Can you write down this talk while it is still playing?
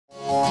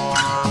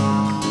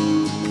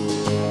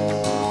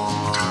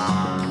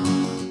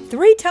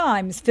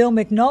times Phil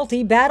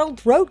McNulty battled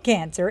throat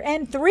cancer,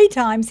 and 3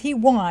 times he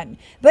won.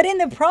 But in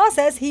the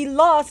process, he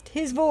lost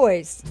his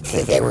voice.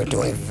 They were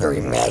doing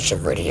very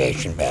massive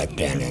radiation back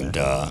then, and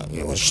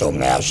it was so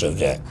massive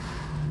that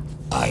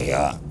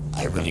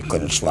I really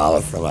couldn't swallow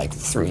for like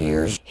 3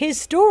 years. His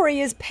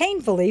story is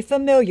painfully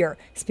familiar.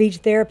 Speech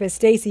therapist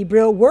Stacey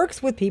Brill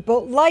works with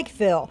people like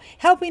Phil,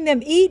 helping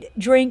them eat,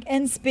 drink,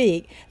 and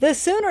speak. The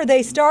sooner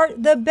they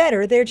start, the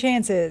better their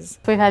chances.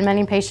 We've had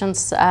many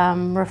patients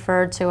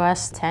referred to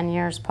us 10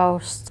 years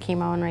post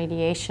chemo and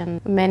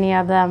radiation. Many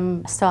of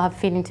them still have a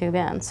feeding tube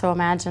in, so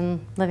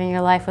imagine living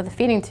your life with a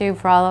feeding tube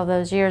for all of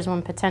those years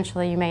when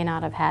potentially you may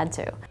not have had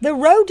to. The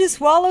road to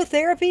swallow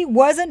therapy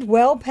wasn't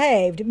well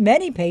paved.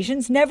 Many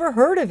patients never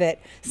heard of it,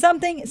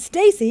 something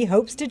Stacey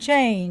hopes to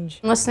change.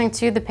 Listening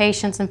to the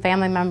patients and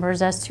family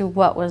members as to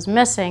what was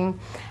missing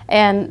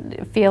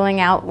and feeling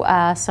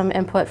out some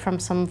input from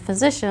some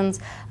physicians,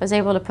 I was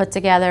able to put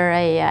together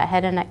a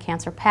head and neck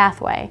cancer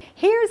pathway.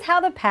 Here's how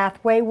the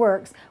pathway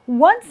works.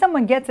 Once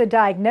someone gets a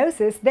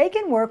diagnosis, they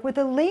can work with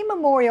the Lee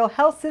Memorial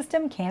Health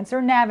System Cancer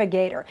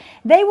Navigator.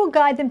 They will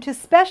guide them to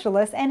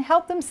specialists and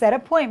help them set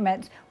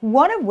appointments,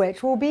 one of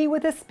which will be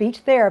with a speech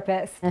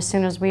therapist. As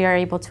soon as we are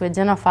able to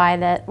identify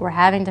that we're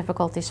having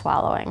difficulty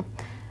swallowing,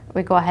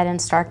 we go ahead and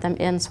start them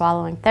in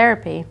swallowing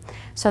therapy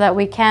so that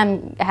we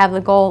can have the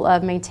goal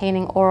of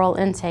maintaining oral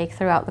intake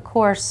throughout the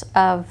course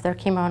of their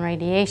chemo and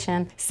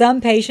radiation.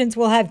 Some patients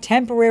will have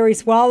temporary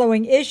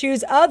swallowing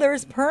issues,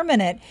 others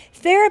permanent.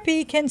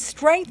 Therapy can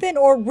strengthen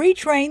or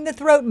retrain the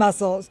throat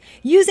muscles.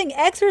 Using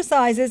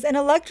exercises and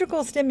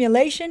electrical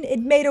stimulation, it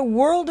made a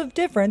world of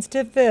difference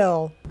to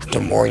Phil. The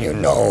more you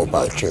know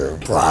about your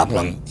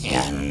problem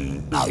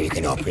and how you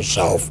can help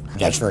yourself,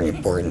 that's very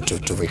important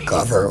to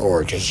recover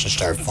or just to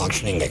start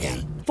functioning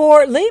again.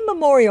 For Lee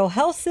Memorial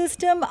Health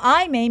System,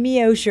 I'm Amy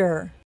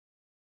Osher.